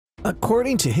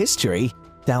According to history,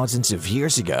 thousands of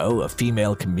years ago, a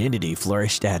female community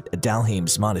flourished at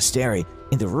Dalheim's monastery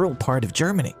in the rural part of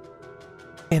Germany.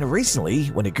 And recently,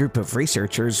 when a group of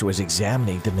researchers was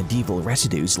examining the medieval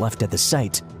residues left at the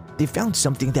site, they found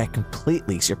something that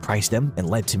completely surprised them and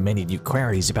led to many new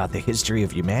queries about the history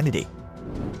of humanity.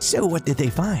 So what did they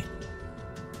find?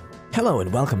 Hello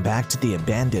and welcome back to the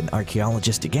Abandoned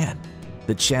Archaeologist again,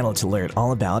 the channel to learn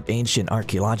all about ancient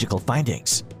archaeological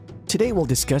findings. Today we'll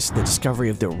discuss the discovery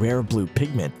of the rare blue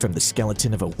pigment from the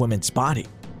skeleton of a woman's body.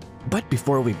 But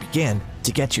before we begin,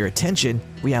 to get your attention,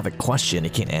 we have a question you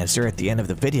can answer at the end of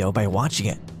the video by watching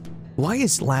it. Why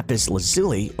is Lapis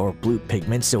Lazuli or blue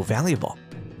pigment so valuable?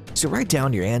 So write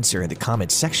down your answer in the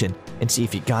comments section and see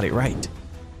if you got it right.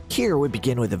 Here we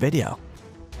begin with the video.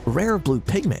 Rare blue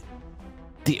pigment.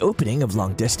 The opening of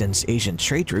long-distance Asian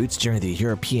trade routes during the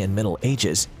European Middle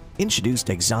Ages introduced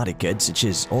exotic goods such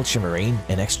as ultramarine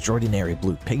and extraordinary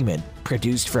blue pigment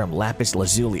produced from Lapis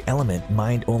Lazuli element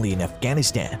mined only in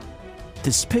Afghanistan.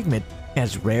 This pigment,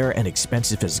 as rare and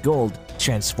expensive as gold,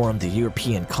 transformed the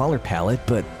European color palette,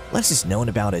 but less is known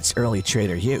about its early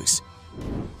trader use.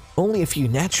 Only a few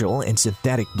natural and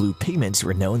synthetic blue pigments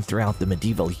were known throughout the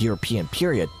medieval European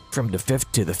period from the 5th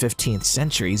to the 15th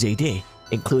centuries AD,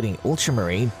 including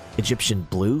ultramarine, Egyptian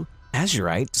blue,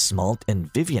 azurite, smalt,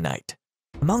 and vivianite.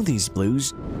 Among these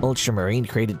blues, ultramarine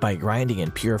created by grinding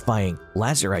and purifying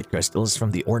lazurite crystals from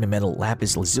the ornamental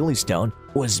Lapis Lazuli stone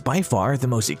was by far the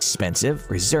most expensive,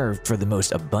 reserved for the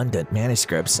most abundant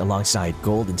manuscripts alongside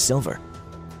gold and silver.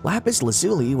 Lapis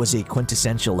Lazuli was a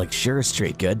quintessential luxurious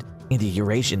trade good in the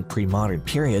Eurasian pre-modern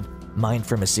period, mined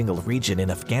from a single region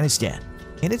in Afghanistan,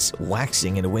 and its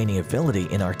waxing and waning ability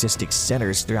in artistic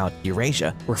centers throughout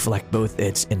Eurasia reflect both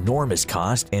its enormous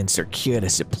cost and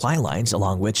circuitous supply lines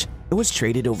along which it was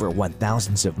traded over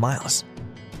 1,000s of miles.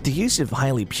 The use of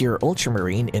highly pure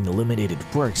ultramarine in illuminated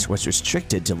works was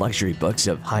restricted to luxury books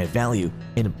of high value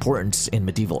and importance in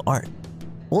medieval art.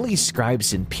 Only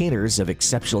scribes and painters of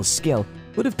exceptional skill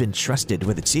would have been trusted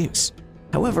with its use.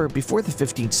 However, before the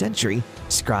 15th century,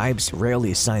 scribes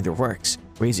rarely assigned their works,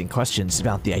 raising questions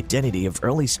about the identity of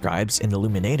early scribes and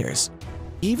illuminators.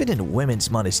 Even in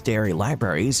women's monastery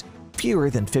libraries, fewer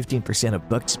than 15% of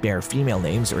books bear female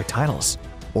names or titles,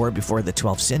 or before the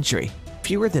 12th century,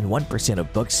 fewer than 1%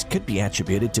 of books could be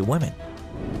attributed to women.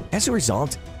 As a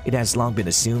result, it has long been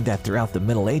assumed that throughout the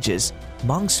Middle Ages,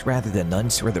 monks rather than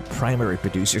nuns were the primary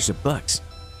producers of books.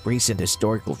 Recent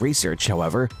historical research,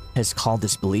 however, has called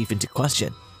this belief into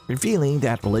question, revealing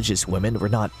that religious women were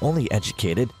not only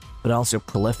educated, but also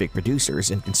prolific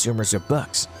producers and consumers of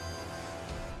books.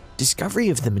 Discovery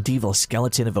of the medieval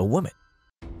skeleton of a woman.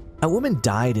 A woman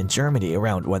died in Germany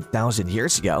around 1,000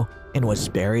 years ago and was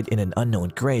buried in an unknown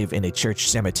grave in a church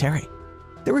cemetery.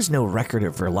 There was no record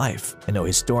of her life, and no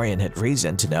historian had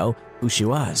reason to know who she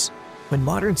was. When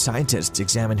modern scientists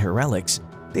examined her relics,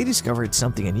 they discovered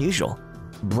something unusual: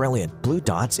 brilliant blue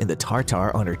dots in the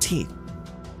tartar on her teeth.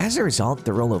 As a result,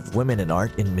 the role of women in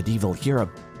art in medieval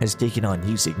Europe has taken on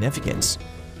new significance.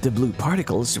 The blue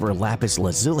particles were lapis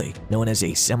lazuli, known as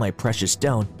a semi-precious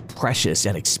stone, precious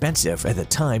and expensive at the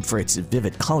time for its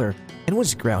vivid color, and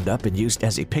was ground up and used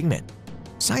as a pigment.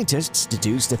 Scientists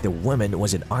deduced that the woman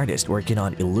was an artist working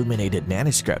on illuminated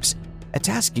manuscripts, a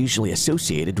task usually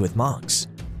associated with monks.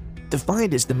 The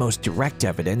find is the most direct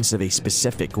evidence of a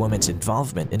specific woman's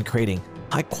involvement in creating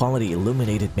high-quality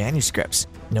illuminated manuscripts,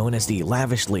 known as the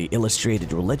lavishly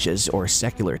illustrated religious or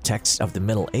secular texts of the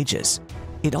Middle Ages.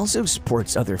 It also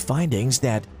supports other findings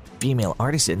that female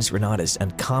artisans were not as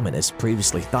uncommon as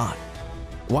previously thought.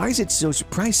 Why is it so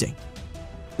surprising?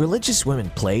 Religious women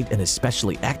played an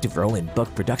especially active role in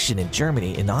book production in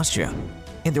Germany and Austria,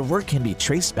 and their work can be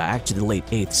traced back to the late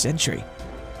 8th century.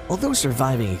 Although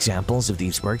surviving examples of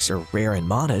these works are rare and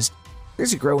modest,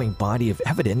 there's a growing body of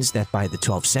evidence that by the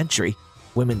 12th century,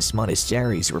 women's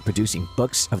monasteries were producing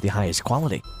books of the highest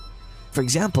quality. For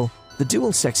example, the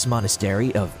dual-sex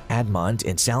monastery of Admont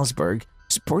in Salzburg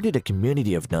supported a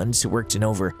community of nuns who worked in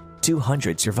over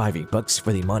 200 surviving books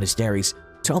for the monastery's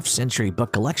 12th century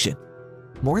book collection.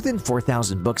 More than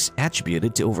 4,000 books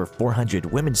attributed to over 400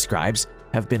 women scribes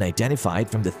have been identified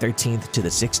from the 13th to the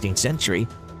 16th century,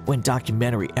 when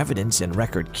documentary evidence and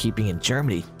record-keeping in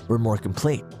Germany were more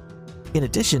complete. In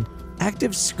addition,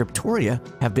 active scriptoria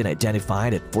have been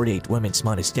identified at 48 women's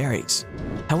monasteries.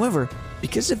 However,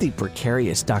 because of the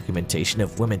precarious documentation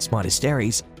of women's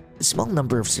monasteries, the small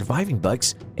number of surviving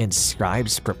books and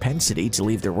scribes' propensity to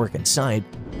leave their work inside,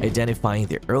 identifying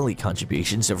the early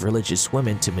contributions of religious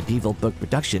women to medieval book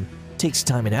production takes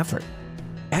time and effort.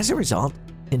 As a result,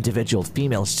 individual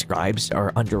female scribes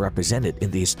are underrepresented in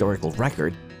the historical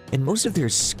record, and most of their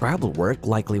scribal work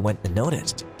likely went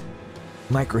unnoticed.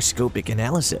 Microscopic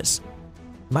analysis.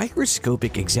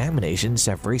 Microscopic examinations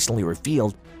have recently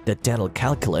revealed that dental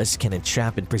calculus can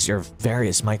entrap and preserve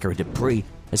various microdebris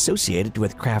associated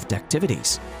with craft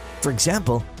activities. For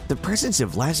example, the presence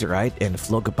of lazurite and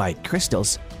phlogopite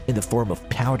crystals in the form of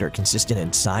powder consistent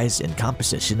in size and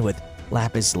composition with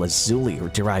lapis lazuli or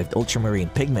derived ultramarine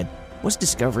pigment was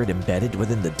discovered embedded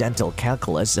within the dental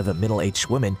calculus of a middle-aged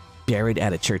woman buried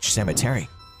at a church cemetery.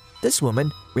 This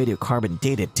woman, radiocarbon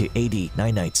dated to AD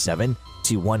 997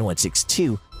 to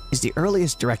 1162, is the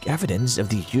earliest direct evidence of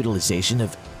the utilization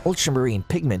of ultramarine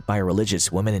pigment by a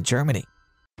religious woman in Germany.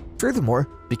 Furthermore,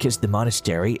 because the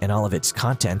monastery and all of its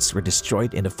contents were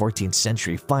destroyed in a 14th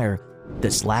century fire,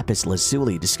 this lapis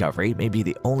lazuli discovery may be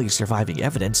the only surviving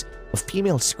evidence of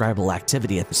female scribal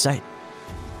activity at the site.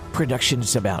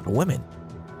 Predictions about women.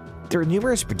 There are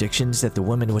numerous predictions that the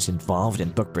woman was involved in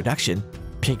book production,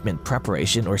 pigment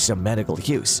preparation, or some medical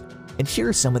use, and here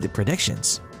are some of the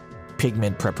predictions.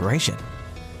 Pigment preparation.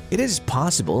 It is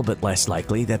possible but less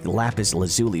likely that the lapis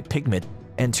lazuli pigment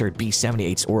entered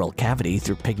B78's oral cavity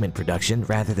through pigment production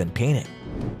rather than painting.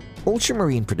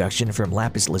 Ultramarine production from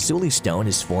lapis lazuli stone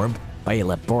is formed by a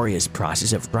laborious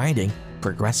process of grinding,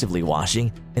 progressively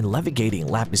washing, and levigating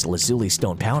lapis lazuli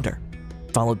stone powder,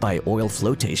 followed by oil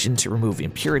flotation to remove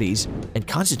impurities and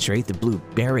concentrate the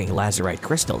blue-bearing lazurite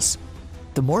crystals.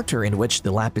 The mortar in which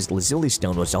the lapis lazuli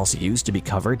stone was also used to be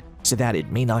covered so that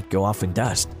it may not go off in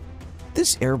dust.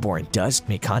 This airborne dust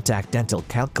may contact dental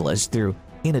calculus through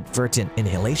inadvertent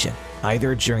inhalation,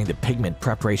 either during the pigment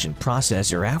preparation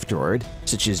process or afterward,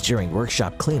 such as during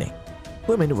workshop cleaning.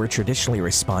 Women were traditionally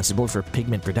responsible for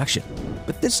pigment production,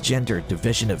 but this gender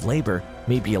division of labor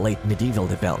may be a late medieval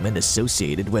development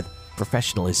associated with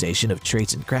professionalization of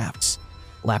trades and crafts.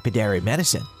 Lapidary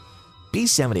medicine.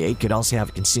 B78 could also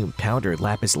have consumed powdered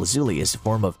lapis lazuli as a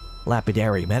form of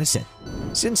lapidary medicine.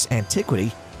 Since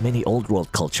antiquity, many Old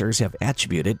World cultures have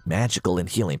attributed magical and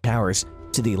healing powers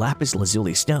to the lapis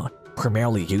lazuli stone,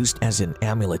 primarily used as an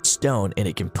amulet stone and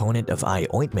a component of eye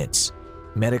ointments.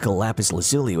 Medical lapis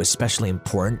lazuli was especially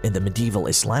important in the medieval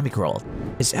Islamic world,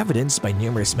 as evidenced by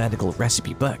numerous medical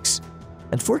recipe books.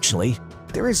 Unfortunately,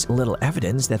 there is little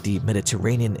evidence that the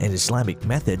Mediterranean and Islamic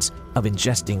methods of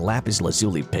ingesting lapis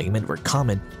lazuli pigment were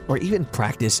common or even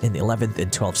practiced in the 11th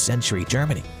and 12th century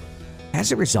Germany.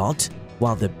 As a result,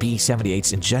 while the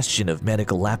B78's ingestion of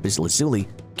medical lapis lazuli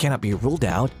cannot be ruled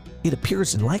out, it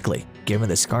appears unlikely given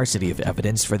the scarcity of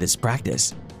evidence for this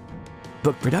practice.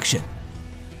 Book production.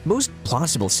 Most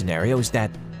plausible scenario is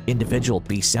that individual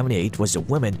B78 was a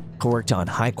woman who worked on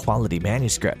high-quality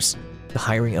manuscripts. The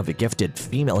hiring of a gifted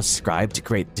female scribe to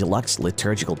create deluxe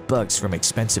liturgical books from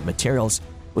expensive materials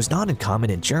was not uncommon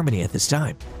in Germany at this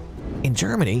time. In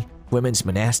Germany, women's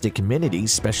monastic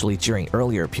communities, especially during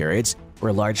earlier periods,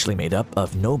 were largely made up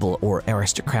of noble or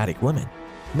aristocratic women.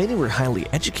 Many were highly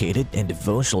educated and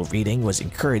devotional reading was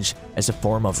encouraged as a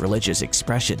form of religious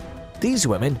expression. These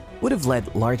women would have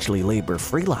led largely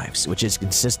labor-free lives, which is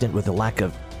consistent with the lack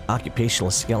of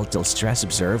occupational skeletal stress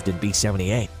observed in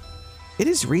B78. It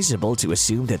is reasonable to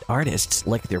assume that artists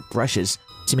lick their brushes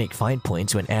to make fine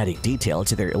points when adding detail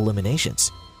to their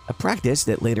illuminations, a practice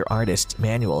that later artist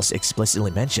manuals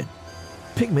explicitly mention.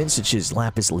 Pigments such as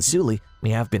lapis lazuli may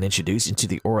have been introduced into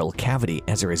the oral cavity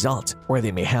as a result, or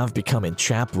they may have become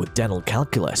entrapped with dental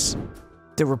calculus.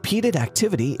 The repeated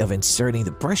activity of inserting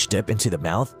the brush tip into the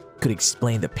mouth could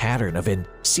explain the pattern of in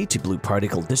situ blue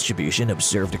particle distribution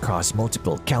observed across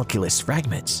multiple calculus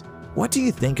fragments. What do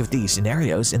you think of these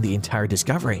scenarios and the entire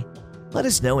discovery? Let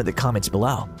us know in the comments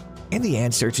below. And the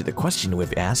answer to the question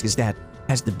we've asked is that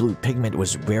as the blue pigment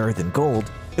was rarer than gold,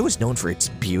 it was known for its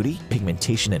beauty,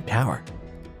 pigmentation, and power.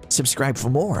 Subscribe for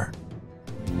more.